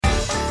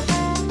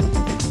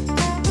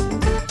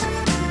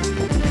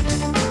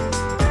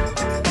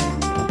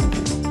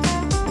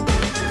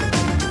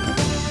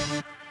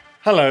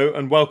Hello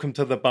and welcome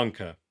to The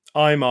Bunker.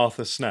 I'm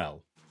Arthur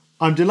Snell.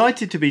 I'm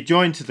delighted to be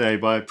joined today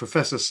by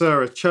Professor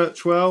Sarah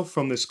Churchwell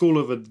from the School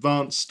of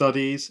Advanced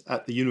Studies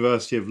at the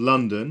University of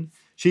London.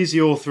 She's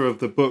the author of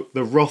the book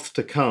The Wrath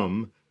to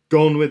Come,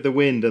 Gone with the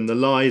Wind and the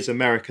Lies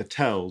America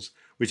Tells,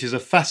 which is a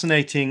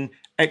fascinating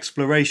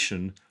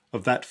exploration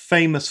of that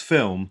famous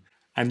film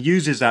and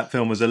uses that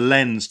film as a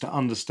lens to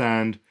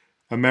understand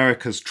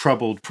America's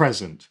troubled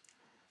present.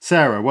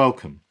 Sarah,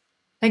 welcome.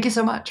 Thank you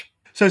so much.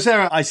 So,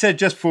 Sarah, I said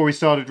just before we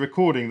started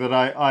recording that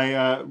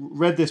I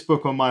read this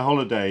book on my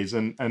holidays,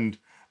 and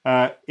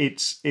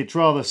its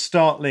rather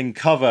startling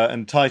cover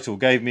and title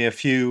gave me a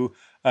few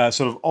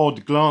sort of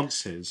odd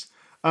glances.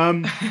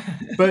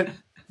 But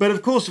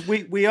of course,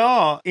 we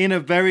are in a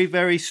very,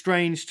 very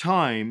strange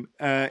time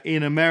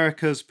in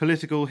America's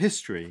political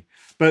history.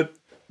 But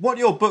what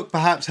your book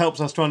perhaps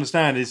helps us to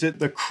understand is that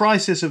the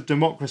crisis of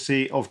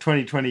democracy of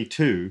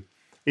 2022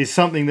 is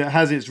something that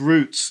has its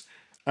roots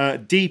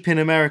deep in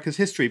America's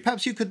history.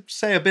 Perhaps you could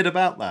say a bit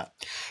about that.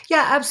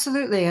 Yeah,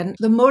 absolutely. And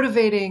the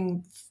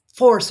motivating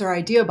force or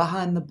idea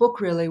behind the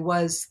book really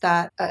was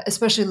that,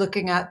 especially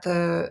looking at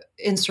the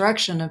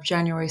insurrection of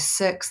January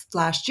 6th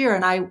last year,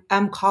 and I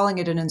am calling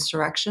it an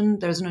insurrection.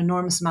 There's an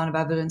enormous amount of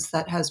evidence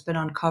that has been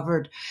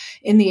uncovered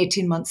in the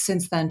 18 months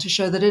since then to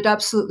show that it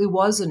absolutely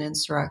was an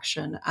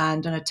insurrection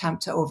and an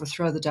attempt to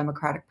overthrow the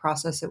democratic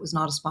process. It was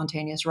not a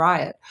spontaneous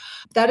riot.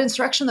 That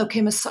insurrection, though,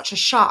 came as such a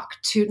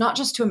shock to not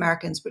just to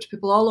Americans, but to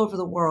people all over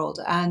the world.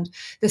 And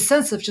the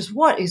sense of just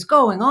what is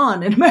going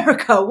on in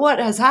America, what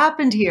has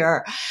happened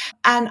here.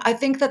 And I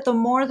think that the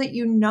more that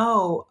you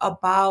know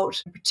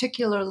about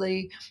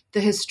particularly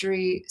the history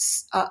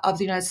of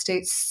the United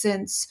States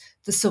since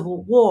the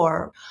Civil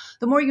War,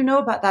 the more you know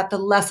about that, the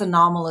less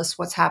anomalous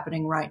what's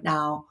happening right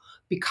now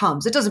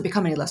becomes. It doesn't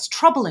become any less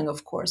troubling,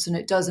 of course, and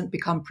it doesn't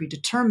become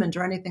predetermined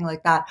or anything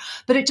like that,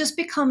 but it just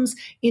becomes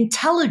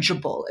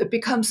intelligible. It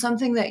becomes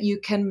something that you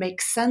can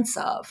make sense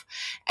of.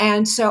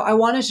 And so I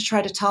wanted to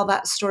try to tell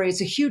that story.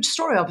 It's a huge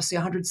story, obviously,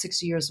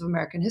 160 years of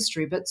American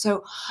history, but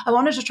so I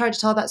wanted to try to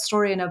tell that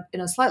story in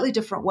a slightly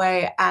different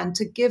way and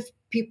to give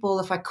people,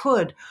 if I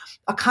could,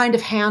 a kind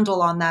of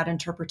handle on that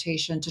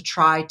interpretation to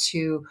try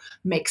to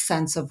make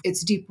sense of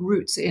its deep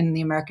roots in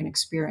the American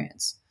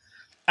experience.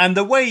 And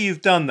the way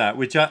you've done that,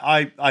 which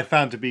I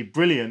found to be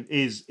brilliant,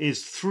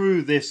 is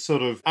through this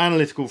sort of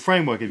analytical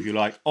framework, if you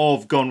like,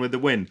 of Gone with the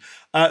Wind.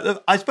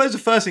 I suppose the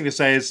first thing to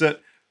say is that,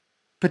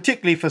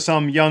 particularly for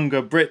some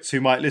younger Brits who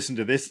might listen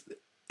to this,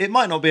 it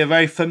might not be a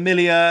very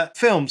familiar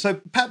film.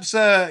 So perhaps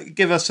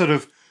give us sort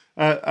of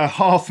a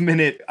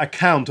half-minute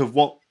account of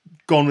what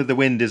Gone with the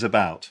Wind is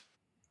about.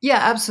 Yeah,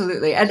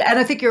 absolutely. And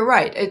I think you're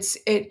right.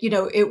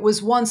 It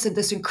was once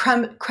this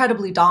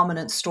incredibly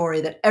dominant story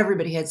that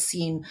everybody had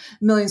seen,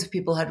 millions of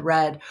people had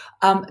read.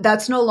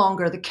 That's no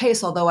longer the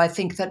case, although I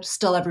think that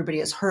still everybody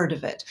has heard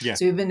of it. Yeah.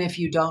 So even if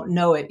you don't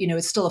know it,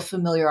 it's still a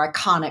familiar,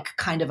 iconic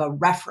kind of a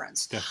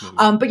reference.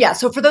 Definitely. But yeah,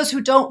 so for those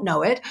who don't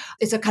know it,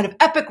 it's a kind of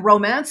epic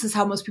romance is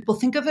how most people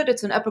think of it.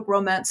 It's an epic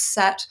romance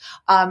set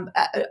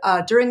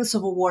during the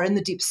Civil War in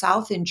the Deep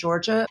South in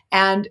Georgia.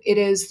 And it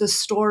is the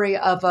story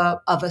of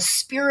a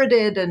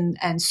spirited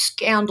and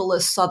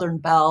scandalous Southern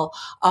belle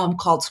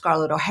called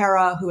Scarlett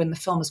O'Hara, who in the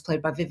film is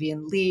played by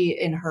Vivien Leigh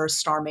in her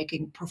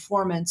star-making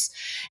performance.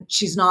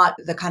 She's not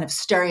the kind of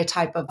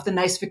stereotype of the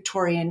nice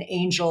Victorian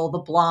angel, the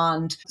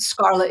blonde.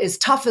 Scarlett is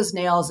tough as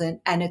nails,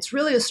 and it's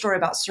really a story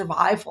about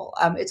survival.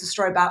 It's a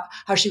story about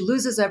how she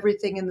loses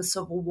everything in the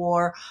Civil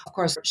War. Of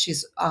course,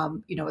 she's a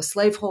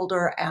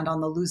slaveholder and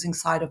on the losing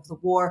side of the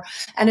war.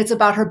 And it's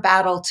about her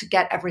battle to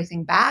get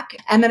everything back.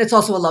 And then it's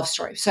also a love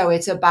story. So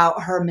it's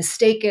about her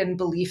mistaken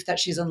belief that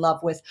she's in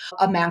love with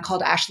a man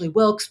called Ashley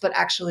Wilkes, but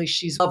actually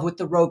she's in love with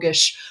the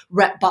roguish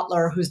Rhett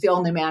Butler, who's the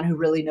only man who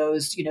really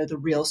knows, the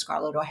real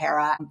Scarlett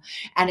O'Hara.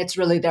 And it's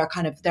really their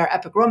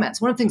epic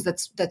romance. One of the things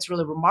that's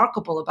really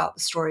remarkable about the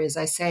story, as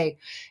I say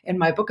in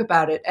my book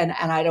about it, and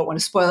I don't want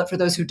to spoil it for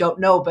those who don't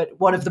know, but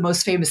one of the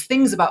most famous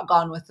things about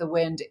Gone with the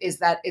Wind is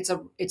that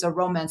it's a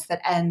romance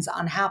that ends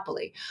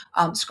unhappily.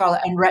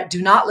 Scarlett and Rhett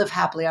do not live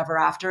happily ever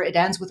after. It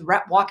ends with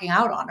Rhett walking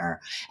out on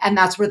her. And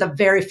that's where the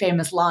very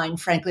famous line,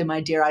 "Frankly, my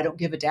dear, I don't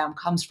give a damn,"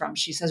 comes from.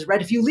 She says,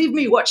 "Rhett, if you leave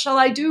me, what shall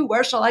I do?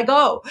 Where shall I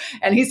go?"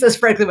 And he says,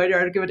 "Frankly, my dear,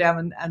 I don't give a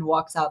damn," and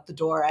walks out the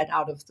door and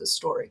out of the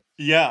story.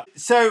 Yeah.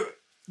 So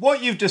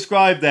what you've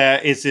described there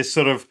is this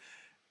sort of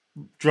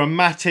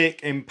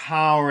dramatic,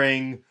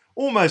 empowering,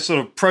 almost sort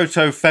of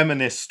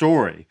proto-feminist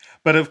story.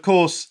 But of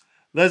course,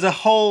 there's a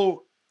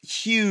whole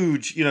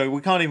huge,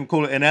 we can't even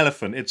call it an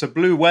elephant. It's a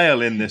blue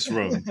whale in this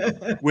room,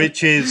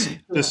 which is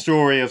the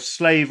story of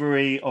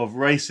slavery, of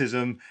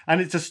racism. And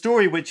it's a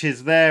story which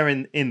is there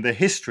in the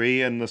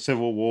history and the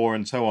Civil War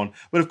and so on.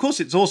 But of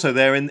course, it's also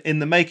there in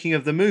the making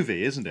of the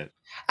movie, isn't it?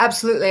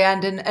 Absolutely.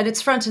 And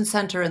it's front and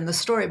center in the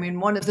story. I mean,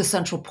 one of the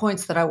central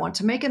points that I want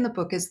to make in the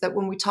book is that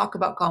when we talk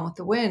about Gone with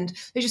the Wind,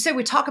 as you say,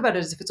 we talk about it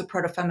as if it's a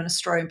proto-feminist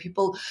story, and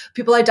people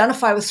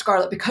identify with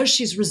Scarlett because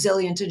she's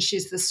resilient and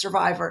she's the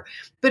survivor.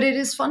 But it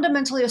is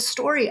fundamentally a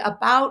story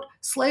about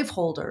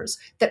slaveholders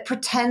that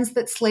pretends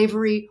that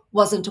slavery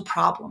wasn't a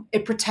problem.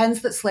 It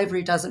pretends that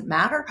slavery doesn't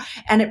matter,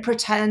 and it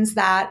pretends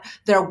that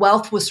their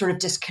wealth was sort of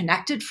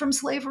disconnected from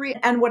slavery.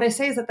 And what I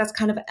say is that that's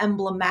kind of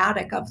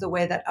emblematic of the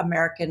way that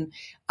American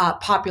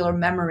popular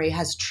memory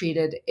has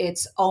treated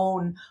its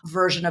own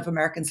version of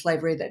American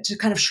slavery, that to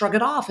kind of shrug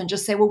it off and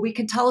just say, well, we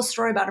can tell a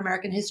story about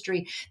American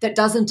history that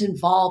doesn't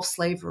involve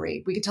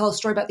slavery. We could tell a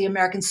story about the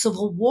American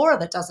Civil War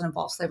that doesn't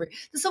involve slavery.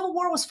 The Civil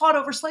War was fought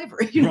over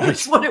slavery.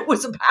 That's what it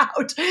was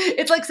about.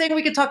 It's like saying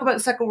we could talk about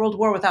the Second World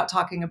War without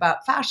talking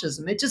about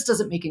fascism. It just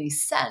doesn't make any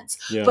sense.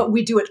 Yeah. But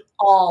we do it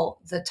all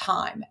the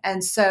time.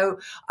 And so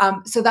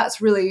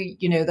that's really,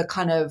 the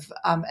kind of,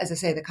 as I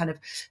say, the kind of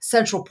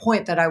central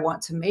point that I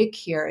want to make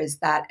here is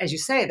that, as you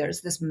say,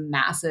 there's this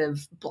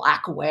massive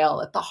black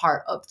whale at the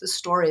heart of the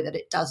story that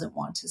it doesn't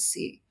want to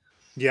see.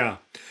 Yeah.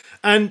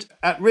 And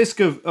at risk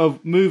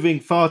of moving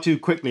far too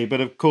quickly,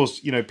 but of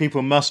course,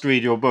 people must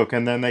read your book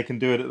and then they can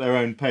do it at their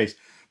own pace.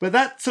 But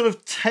that sort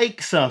of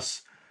takes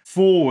us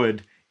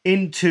forward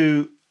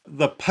into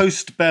the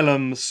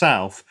postbellum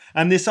South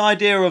and this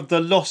idea of the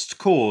lost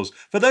cause.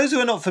 For those who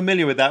are not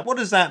familiar with that, what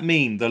does that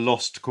mean, the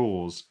lost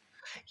cause?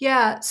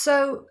 Yeah.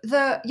 So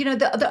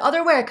the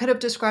other way I could have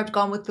described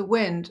Gone with the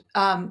Wind,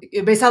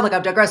 it may sound like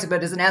I'm digressing,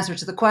 but as an answer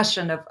to the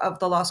question of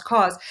the lost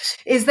cause,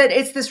 is that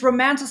it's this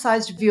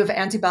romanticized view of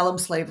antebellum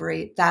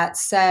slavery that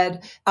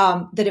said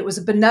that it was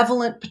a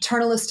benevolent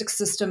paternalistic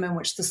system in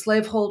which the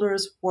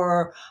slaveholders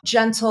were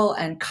gentle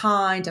and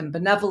kind and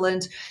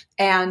benevolent,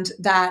 and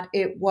that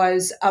it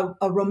was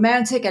a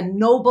romantic and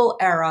noble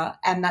era,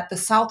 and that the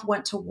South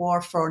went to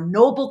war for a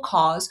noble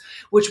cause,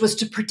 which was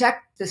to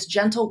protect this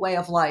gentle way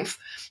of life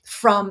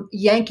from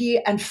Yankee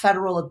and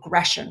federal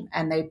aggression.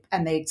 And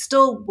they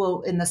still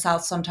will in the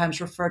South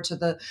sometimes refer to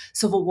the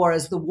Civil War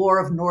as the War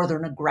of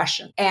Northern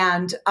Aggression,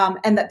 and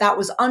that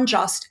was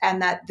unjust,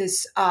 and that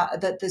this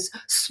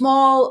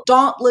small,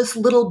 dauntless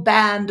little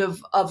band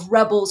of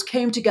rebels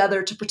came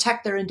together to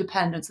protect their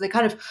independence. They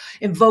kind of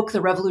invoke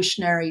the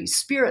revolutionary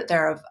spirit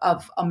there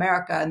of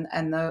America,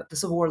 and the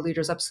Civil War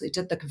leaders absolutely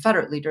did. The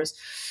Confederate leaders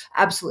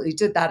absolutely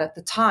did that at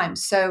the time.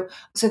 So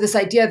this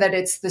idea that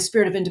it's the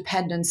spirit of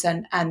independence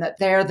and that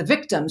they're the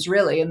victims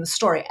really in the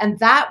story. And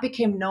that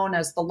became known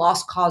as the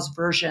lost cause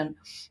version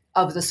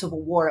of the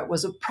Civil War. It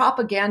was a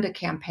propaganda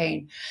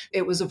campaign.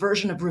 It was a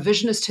version of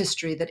revisionist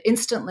history that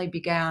instantly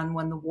began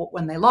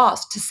when they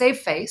lost, to save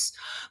face,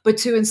 but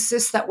to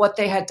insist that what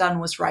they had done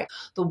was right.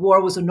 The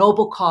war was a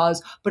noble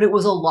cause, but it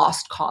was a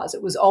lost cause.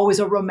 It was always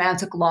a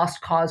romantic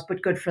lost cause,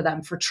 but good for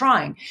them for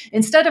trying.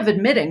 Instead of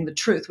admitting the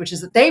truth, which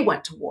is that they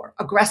went to war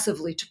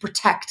aggressively to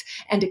protect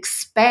and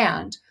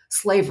expand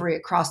slavery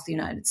across the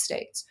United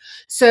States.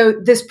 So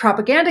this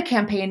propaganda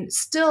campaign,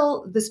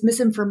 still this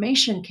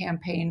misinformation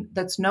campaign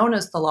that's known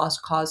as the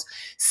lost cause,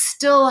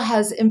 still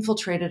has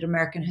infiltrated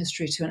American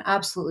history to an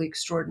absolutely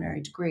extraordinary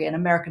degree, and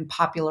American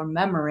popular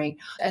memory.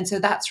 And so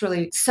that's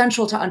really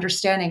central to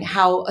understanding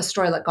how a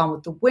story like Gone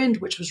with the Wind,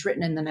 which was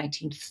written in the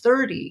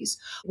 1930s,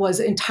 was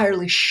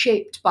entirely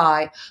shaped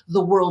by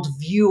the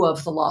worldview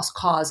of the lost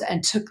cause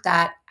and took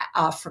that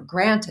for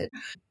granted.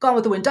 Gone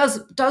with the Wind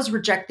does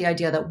reject the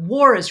idea that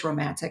war is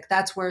romantic.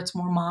 That's where it's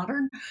more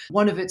modern.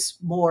 One of its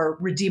more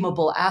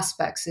redeemable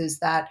aspects is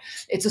that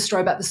it's a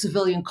story about the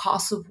civilian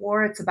costs of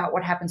war. It's about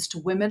what happens to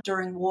women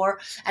during war.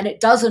 And it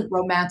doesn't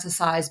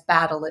romanticize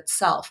battle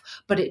itself,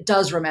 but it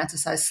does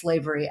romanticize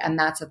slavery. And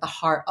that's at the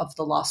heart of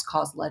the Lost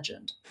Cause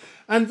legend.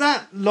 And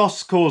that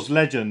Lost Cause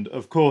legend,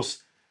 of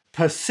course,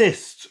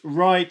 persists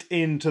right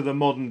into the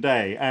modern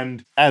day.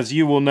 And as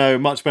you will know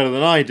much better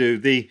than I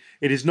do,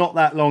 it is not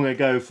that long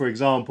ago, for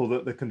example,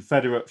 that the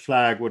Confederate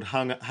flag would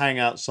hang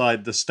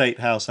outside the State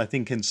House, I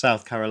think in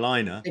South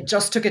Carolina. They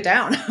just took it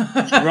down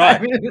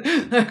Right.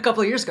 a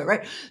couple of years ago,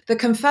 right? The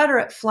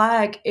Confederate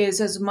flag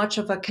is as much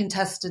of a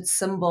contested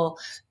symbol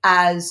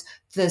as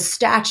the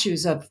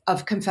statues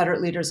of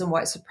Confederate leaders and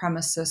white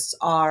supremacists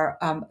are,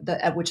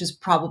 which is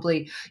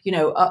probably,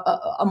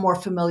 a more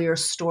familiar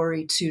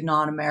story to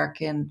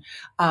non-American.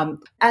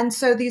 And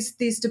so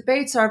these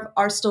debates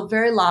are still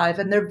very live,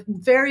 and they're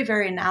very,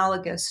 very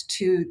analogous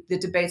to the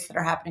debates that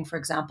are happening, for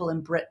example, in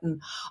Britain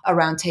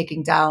around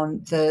taking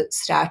down the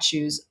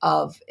statues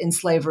of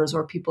enslavers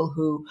or people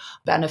who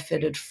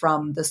benefited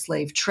from the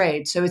slave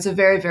trade. So it's a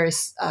very, very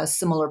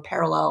similar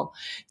parallel.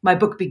 My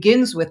book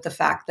begins with the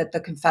fact that the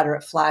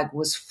Confederate flag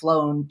was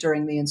flown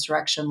during the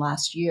insurrection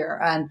last year.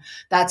 And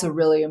that's a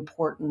really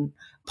important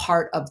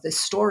part of this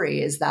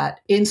story, is that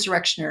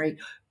insurrectionary,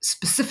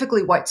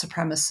 specifically white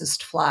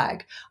supremacist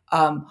flag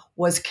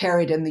was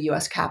carried in the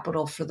US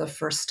Capitol for the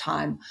first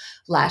time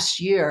last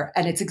year.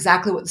 And it's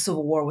exactly what the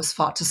Civil War was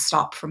fought to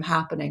stop from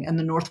happening. And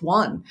the North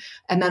won.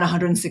 And then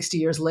 160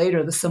 years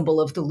later, the symbol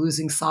of the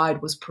losing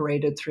side was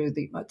paraded through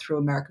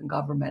American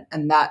government.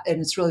 And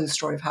it's really the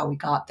story of how we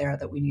got there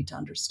that we need to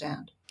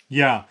understand.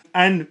 Yeah.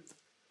 And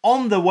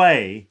on the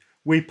way,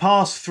 we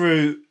pass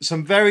through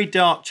some very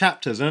dark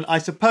chapters. And I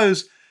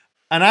suppose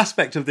an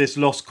aspect of this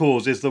lost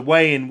cause is the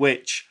way in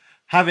which,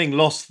 having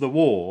lost the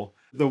war,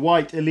 the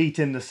white elite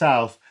in the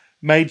South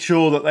made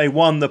sure that they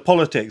won the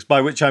politics,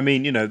 by which I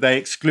mean, they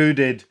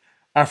excluded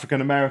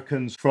African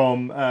Americans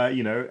from,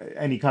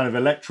 any kind of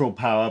electoral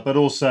power, but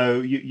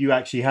also you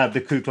actually had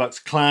the Ku Klux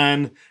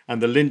Klan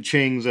and the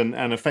lynchings and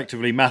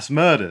effectively mass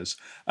murders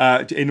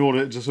in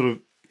order to sort of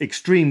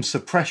extreme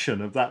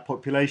suppression of that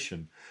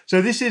population.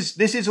 So this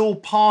is all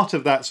part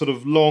of that sort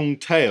of long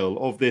tail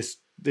of this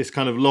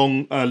kind of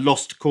long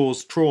lost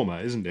cause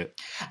trauma, isn't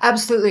it?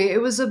 Absolutely.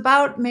 It was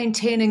about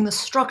maintaining the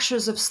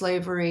structures of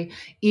slavery,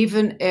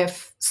 even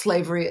if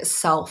slavery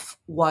itself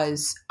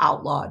was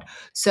outlawed.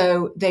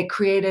 So they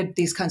created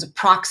these kinds of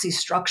proxy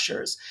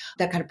structures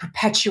that kind of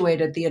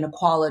perpetuated the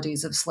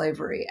inequalities of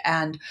slavery.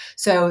 And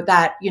so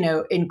that,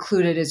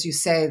 included, as you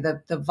say,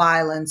 the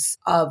violence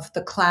of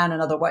the Klan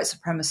and other white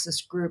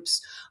supremacist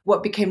groups,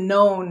 what became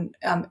known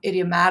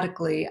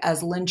idiomatically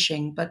as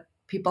lynching, but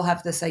people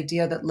have this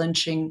idea that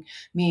lynching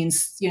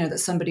means, that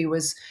somebody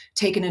was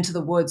taken into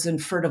the woods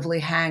and furtively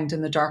hanged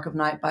in the dark of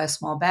night by a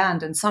small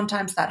band. And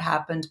sometimes that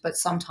happened, but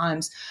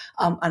sometimes,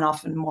 and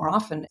often more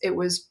often, it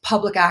was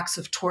public acts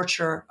of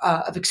torture,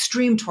 of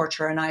extreme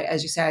torture. And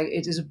as you say,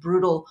 it is a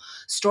brutal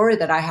story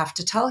that I have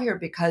to tell here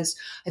because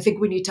I think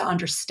we need to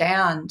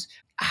understand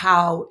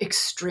how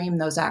extreme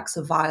those acts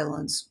of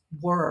violence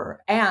were,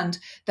 and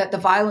that the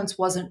violence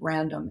wasn't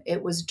random.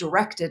 It was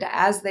directed,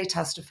 as they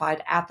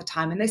testified at the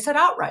time, and they said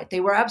outright, they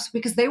were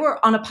because they were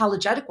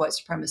unapologetic white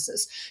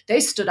supremacists. They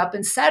stood up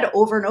and said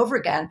over and over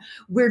again,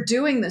 we're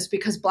doing this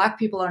because Black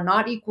people are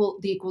not the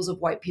equals of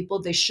white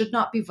people. They should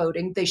not be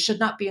voting. They should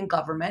not be in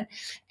government.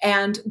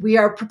 And we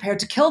are prepared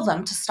to kill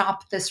them to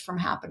stop this from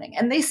happening.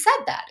 And they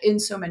said that in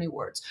so many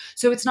words.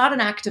 So it's not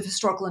an act of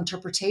historical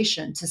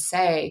interpretation to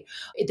say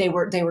they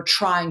were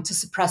trying to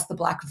suppress the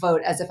Black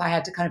vote, as if I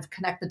had to kind of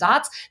connect the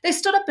dots. They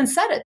stood up and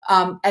said it.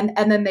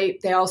 And then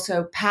they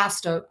also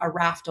passed a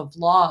raft of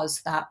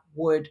laws that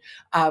would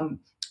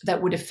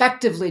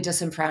effectively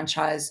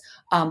disenfranchise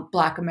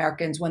Black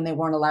Americans when they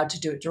weren't allowed to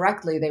do it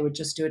directly. They would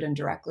just do it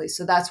indirectly.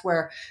 So that's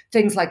where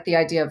things like the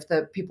idea of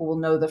the people will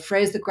know the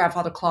phrase, the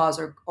grandfather clause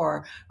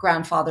or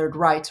grandfathered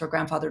rights or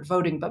grandfathered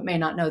voting, but may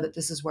not know that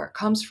this is where it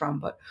comes from.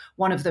 But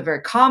one of the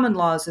very common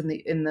laws in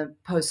the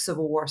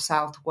post-Civil War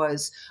South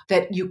was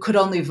that you could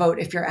only vote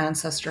if your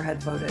ancestor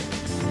had voted.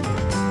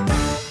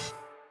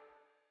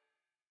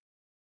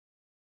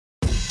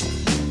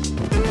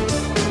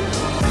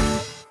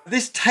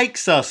 This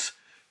takes us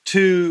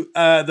to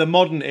the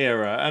modern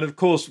era. And of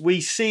course, we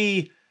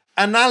see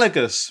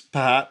analogous,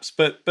 perhaps,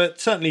 but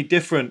certainly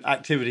different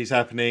activities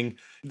happening.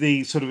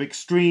 The sort of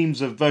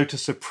extremes of voter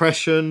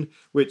suppression,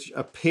 which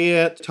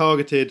appear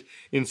targeted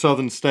in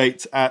southern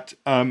states at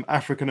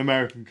African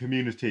American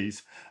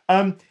communities.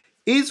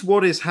 Is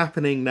what is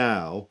happening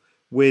now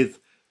with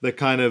the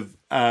kind of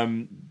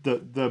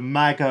the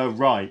MAGA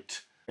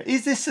right,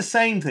 is this the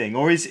same thing,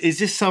 or is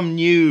this some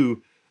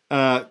new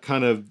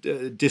kind of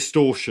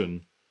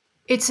distortion?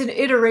 It's an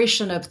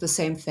iteration of the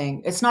same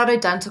thing. It's not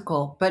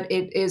identical, but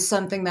it is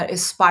something that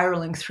is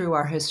spiraling through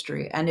our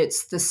history, and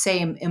it's the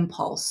same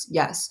impulse.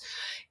 Yes.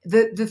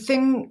 The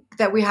thing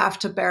that we have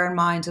to bear in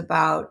mind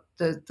about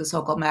the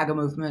so-called MAGA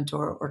movement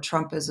or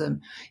Trumpism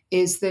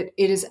is that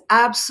it is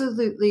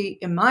absolutely,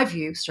 in my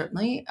view,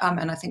 certainly,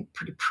 and I think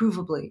pretty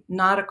provably,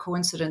 not a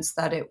coincidence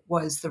that it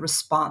was the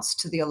response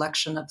to the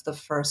election of the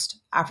first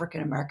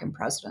African-American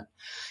president.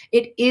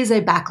 It is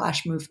a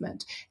backlash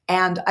movement.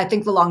 And I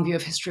think the long view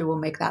of history will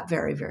make that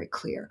very, very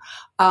clear.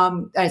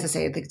 As I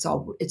say, I think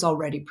it's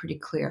already pretty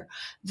clear.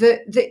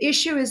 The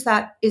issue is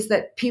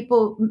that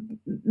people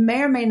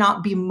may or may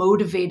not be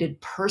motivated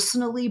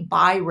personally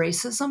by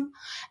racism.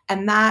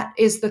 And that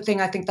is the thing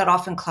I think that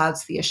often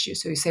clouds the issue.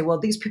 So you say, well,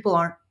 these people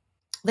aren't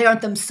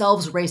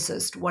themselves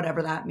racist,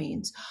 whatever that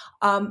means.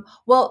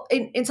 Well,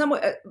 in some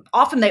way,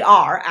 often they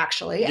are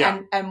actually, Yeah.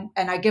 and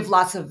I give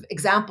lots of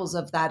examples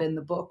of that in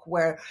the book,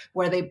 where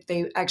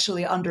they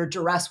actually under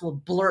duress will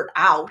blurt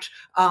out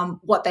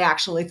what they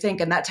actually think,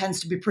 and that tends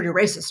to be pretty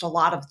racist a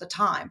lot of the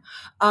time.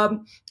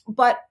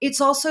 But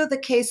it's also the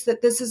case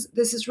that this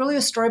is really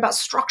a story about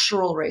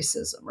structural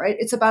racism, right?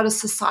 It's about a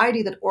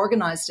society that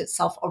organized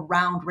itself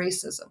around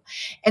racism,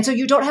 and so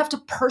you don't have to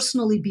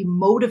personally be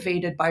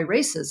motivated by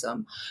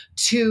racism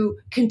to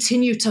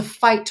continue to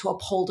fight to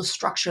uphold a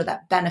structure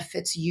that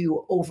benefits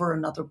you over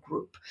another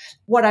group.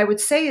 What I would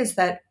say is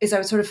I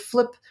would sort of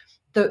flip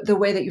the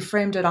way that you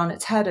framed it on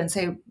its head and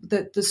say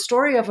that the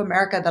story of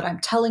America that I'm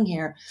telling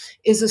here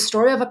is a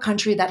story of a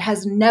country that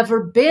has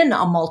never been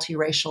a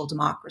multiracial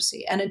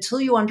democracy. And until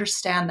you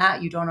understand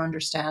that, you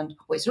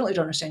certainly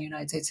don't understand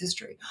United States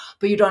history,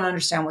 but you don't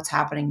understand what's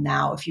happening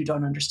now if you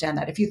don't understand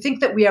that. If you think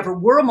that we ever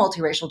were a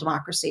multiracial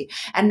democracy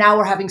and now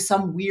we're having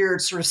some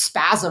weird sort of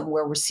spasm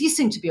where we're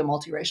ceasing to be a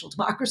multiracial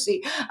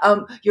democracy,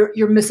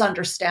 you're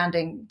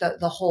misunderstanding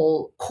the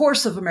whole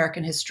course of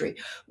American history.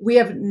 We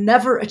have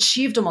never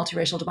achieved a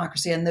multiracial democracy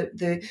democracy.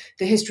 And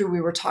the history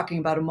we were talking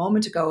about a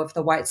moment ago of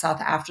the White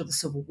South after the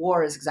Civil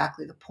War is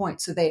exactly the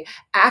point. So they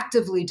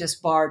actively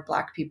disbarred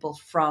Black people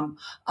from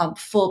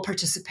full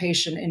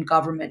participation in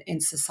government, in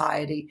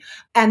society.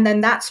 And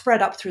then that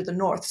spread up through the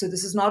North. So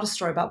this is not a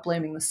story about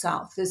blaming the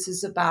South. This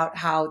is about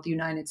how the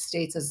United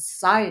States as a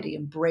society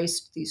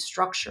embraced these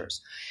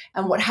structures.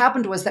 And what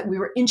happened was that we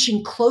were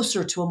inching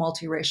closer to a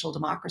multiracial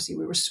democracy.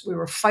 We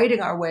were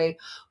fighting our way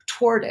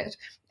toward it.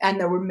 And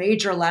there were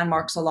major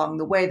landmarks along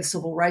the way, the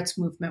civil rights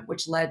movement,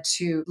 which led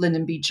to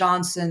Lyndon B.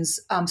 Johnson's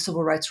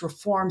civil rights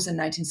reforms in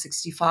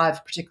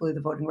 1965, particularly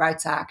the Voting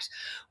Rights Act,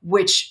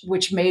 which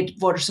made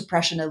voter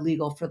suppression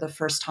illegal for the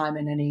first time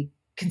in any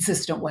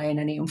consistent way, in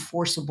any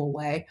enforceable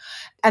way.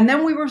 And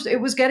then it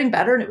was getting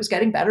better and it was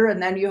getting better.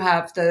 And then you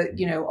have the,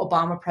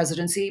 Obama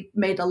presidency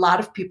made a lot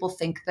of people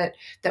think that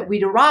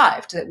we'd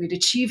arrived, that we'd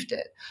achieved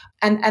it.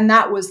 And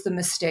that was the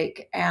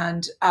mistake.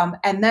 And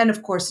then,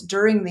 of course,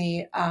 during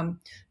the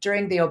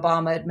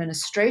Obama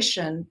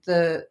administration,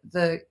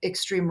 the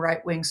extreme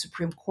right-wing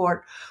Supreme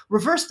Court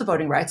reversed the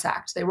Voting Rights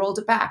Act. They rolled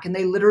it back, and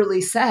they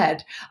literally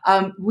said,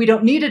 we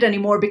don't need it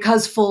anymore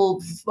because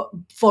full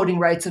voting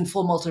rights and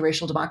full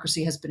multiracial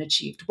democracy has been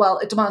achieved. Well,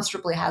 it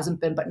demonstrably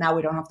hasn't been, but now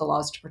we don't have the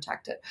laws to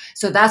protect it.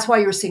 So that's why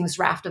you're seeing this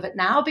raft of it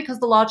now, because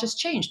the law just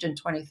changed in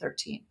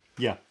 2013.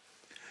 Yeah.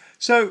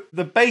 So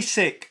the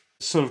basic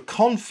sort of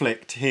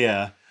conflict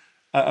here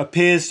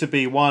appears to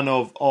be one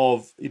of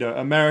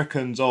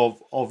Americans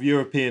of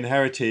European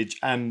heritage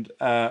and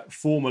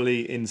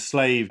formerly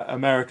enslaved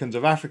Americans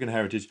of African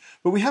heritage.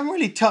 But we haven't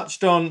really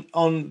touched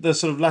on the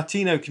sort of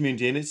Latino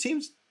community, and it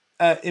seems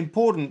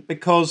important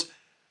because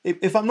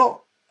if I'm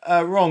not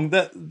wrong,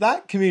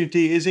 that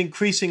community is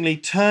increasingly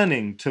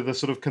turning to the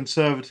sort of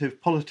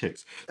conservative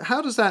politics.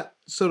 How does that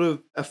sort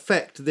of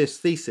affect this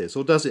thesis,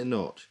 or does it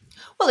not?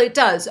 Well, it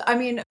does. I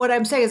mean, what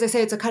I'm saying is, I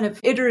say it's a kind of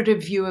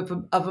iterative view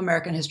of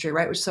American history,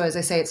 right? So as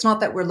I say, it's not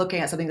that we're looking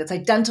at something that's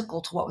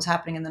identical to what was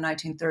happening in the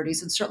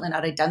 1930s, and certainly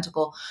not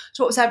identical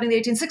to what was happening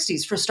in the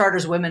 1860s. For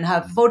starters, women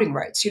have voting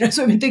rights,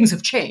 so I mean, things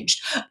have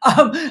changed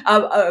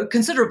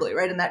considerably,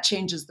 right? And that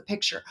changes the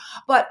picture.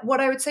 But what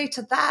I would say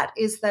to that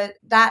is that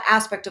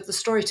aspect of the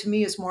story to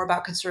me is more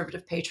about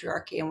conservative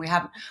patriarchy. And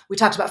we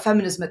talked about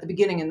feminism at the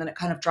beginning, and then it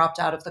kind of dropped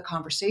out of the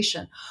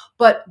conversation.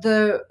 But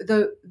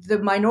the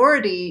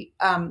minority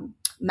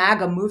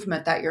MAGA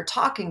movement that you're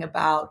talking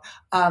about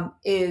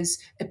is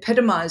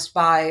epitomized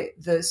by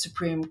the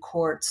Supreme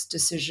Court's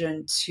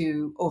decision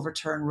to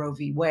overturn Roe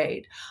v.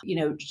 Wade,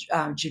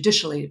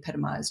 judicially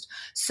epitomized.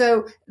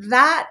 So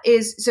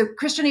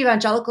Christian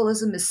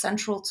evangelicalism is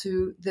central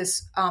to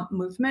this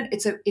movement.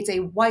 It's a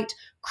white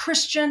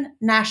Christian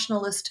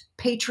nationalist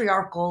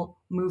patriarchal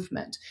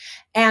movement.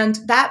 And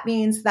that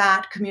means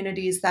that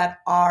communities that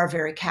are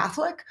very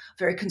Catholic,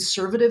 very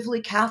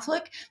conservatively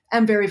Catholic,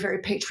 and very, very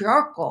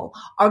patriarchal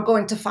are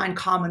going to find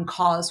common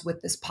cause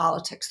with this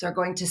politics. They're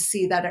going to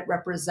see that it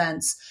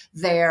represents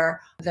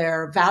their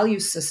value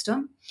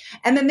system.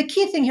 And then the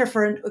key thing here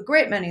for a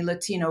great many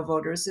Latino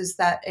voters is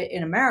that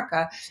in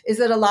America is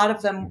that a lot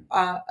of them,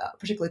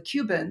 particularly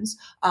Cubans,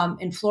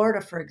 in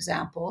Florida, for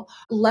example,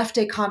 left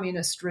a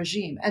communist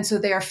regime. And so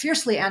they are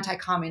fiercely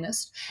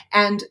anti-communist,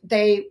 and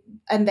they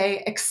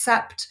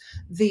accept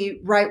the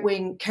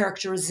right-wing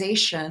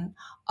characterization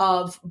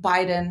of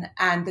Biden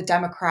and the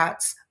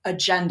Democrats'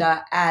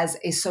 agenda as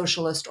a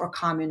socialist or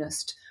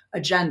communist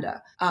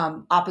agenda,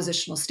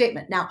 oppositional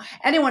statement. Now,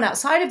 anyone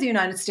outside of the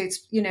United States,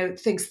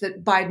 thinks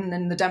that Biden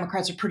and the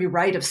Democrats are pretty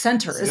right of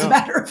center, as a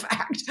matter of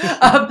fact.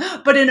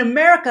 But in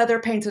America, they're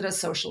painted as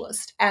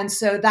socialist. And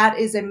so that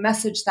is a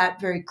message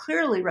that very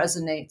clearly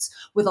resonates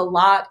with a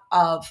lot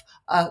of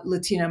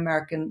Latino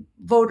American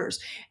voters.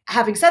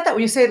 Having said that,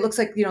 when you say it looks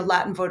like,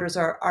 Latin voters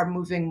are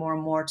moving more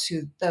and more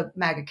to the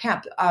MAGA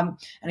camp. And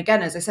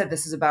again, as I said,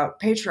 this is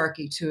about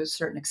patriarchy to a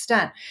certain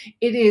extent.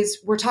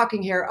 We're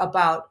talking here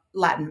about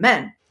Latin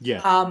men.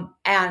 Yeah.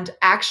 And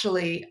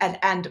actually,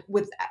 and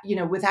with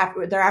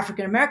they're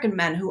African American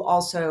men who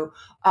also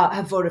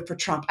have voted for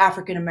Trump.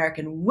 African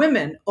American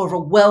women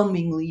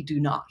overwhelmingly do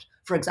not,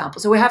 for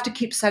example. So we have to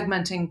keep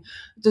segmenting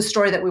the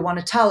story that we want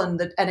to tell, and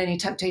any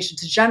temptation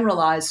to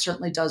generalize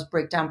certainly does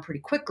break down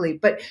pretty quickly.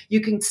 But you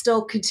can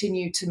still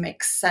continue to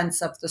make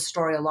sense of the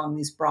story along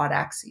these broad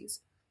axes.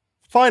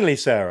 Finally,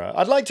 Sarah,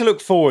 I'd like to look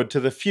forward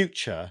to the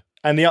future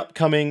and the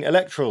upcoming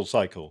electoral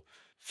cycle.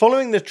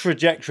 Following the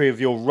trajectory of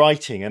your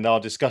writing and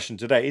our discussion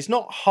today, it's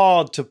not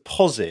hard to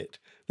posit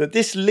that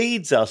this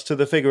leads us to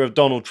the figure of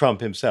Donald Trump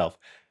himself.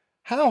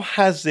 How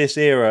has this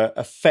era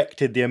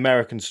affected the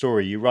American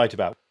story you write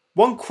about?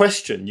 One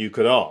question you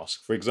could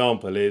ask, for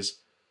example, is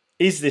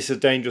this a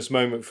dangerous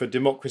moment for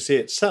democracy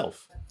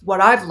itself?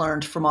 What I've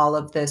learned from all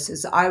of this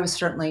is I was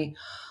certainly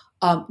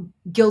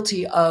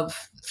guilty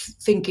of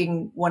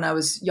thinking when I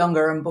was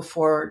younger and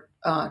before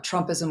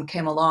Trumpism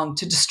came along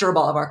to disturb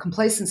all of our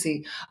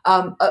complacency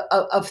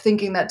of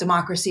thinking that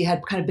democracy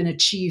had kind of been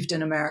achieved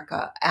in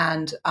America,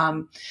 and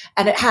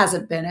it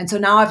hasn't been. And so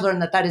now I've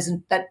learned that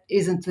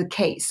isn't the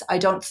case. I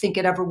don't think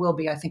it ever will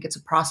be. I think it's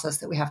a process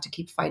that we have to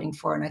keep fighting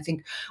for, and I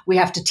think we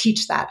have to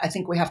teach that. I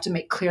think we have to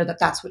make clear that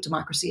that's what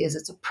democracy is.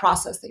 It's a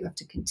process that you have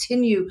to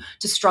continue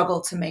to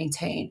struggle to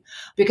maintain,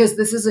 because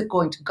this isn't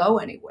going to go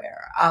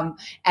anywhere.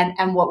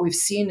 And what we've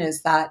seen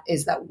is that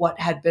what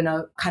had been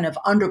a kind of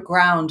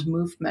underground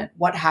movement,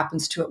 what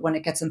happens to it when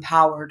it gets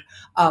empowered,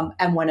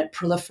 and when it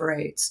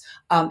proliferates.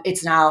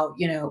 It's now,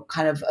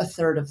 kind of a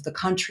third of the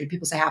country.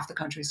 People say half the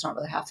country. It's not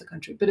really half the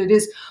country, but it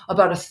is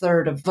about a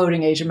third of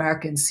voting age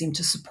Americans seem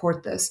to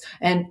support this.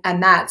 And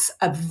that's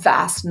a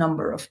vast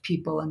number of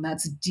people. And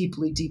that's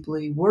deeply,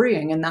 deeply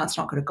worrying. And that's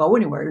not going to go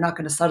anywhere. You're not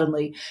going to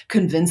suddenly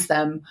convince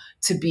them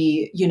to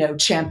be,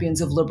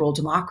 champions of liberal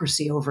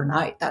democracy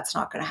overnight. That's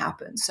not going to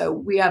happen. So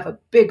we have a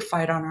big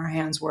fight on our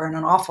hands. We're in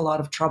an awful lot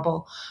of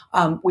trouble.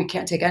 We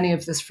can't take any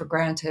of this for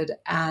granted.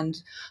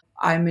 And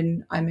I'm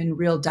in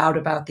real doubt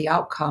about the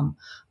outcome.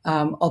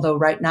 Although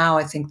right now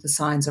I think the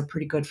signs are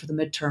pretty good for the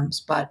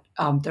midterms, but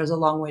there's a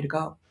long way to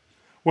go.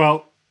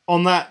 Well,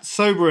 on that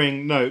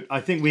sobering note,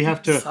 I think we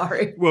have to.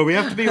 Sorry. Well, we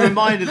have to be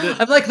reminded that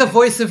I'm like the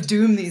voice of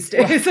doom these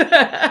days.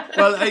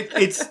 Well,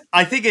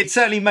 I think it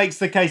certainly makes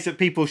the case that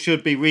people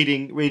should be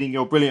reading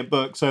your brilliant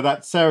book. So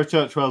that's Sarah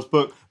Churchwell's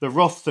book, The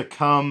Wrath to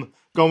Come,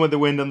 Gone with the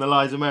Wind and the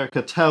Lies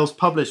America Tells,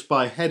 published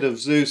by Head of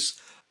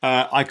Zeus.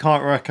 I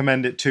can't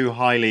recommend it too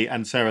highly.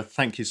 And Sarah,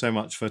 thank you so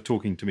much for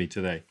talking to me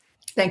today.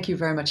 Thank you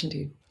very much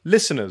indeed.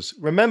 Listeners,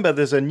 remember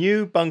there's a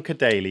new Bunker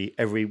Daily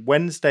every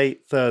Wednesday,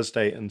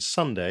 Thursday and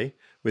Sunday,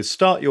 with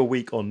Start Your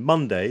Week on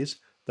Mondays,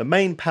 the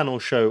main panel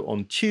show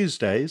on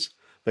Tuesdays,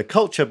 the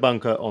Culture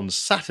Bunker on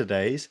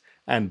Saturdays,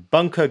 and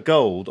Bunker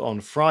Gold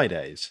on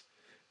Fridays.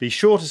 Be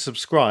sure to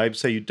subscribe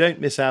so you don't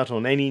miss out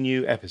on any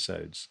new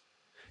episodes.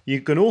 You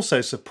can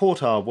also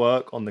support our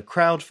work on the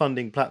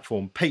crowdfunding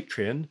platform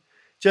Patreon.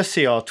 Just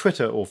see our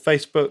Twitter or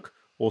Facebook,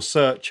 or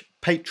search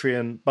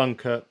Patreon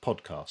Bunker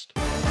Podcast.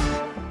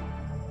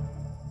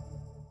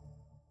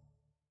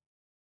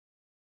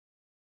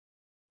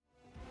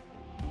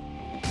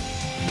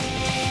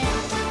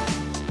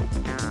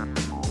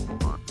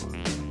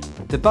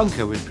 The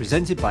Bunker was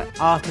presented by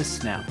Arthur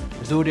Snell,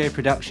 with audio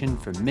production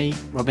from me,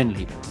 Robin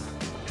Lieber.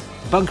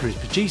 The Bunker is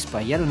produced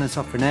by Jelena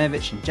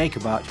Sofronevich and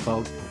Jacob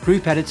Archbold.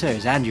 Group editor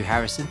is Andrew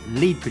Harrison, and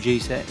lead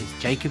producer is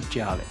Jacob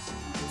Jarvis.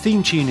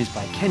 Theme tune is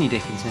by Kenny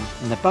Dickinson,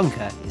 and The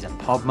Bunker is a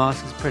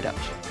Podmasters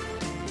production.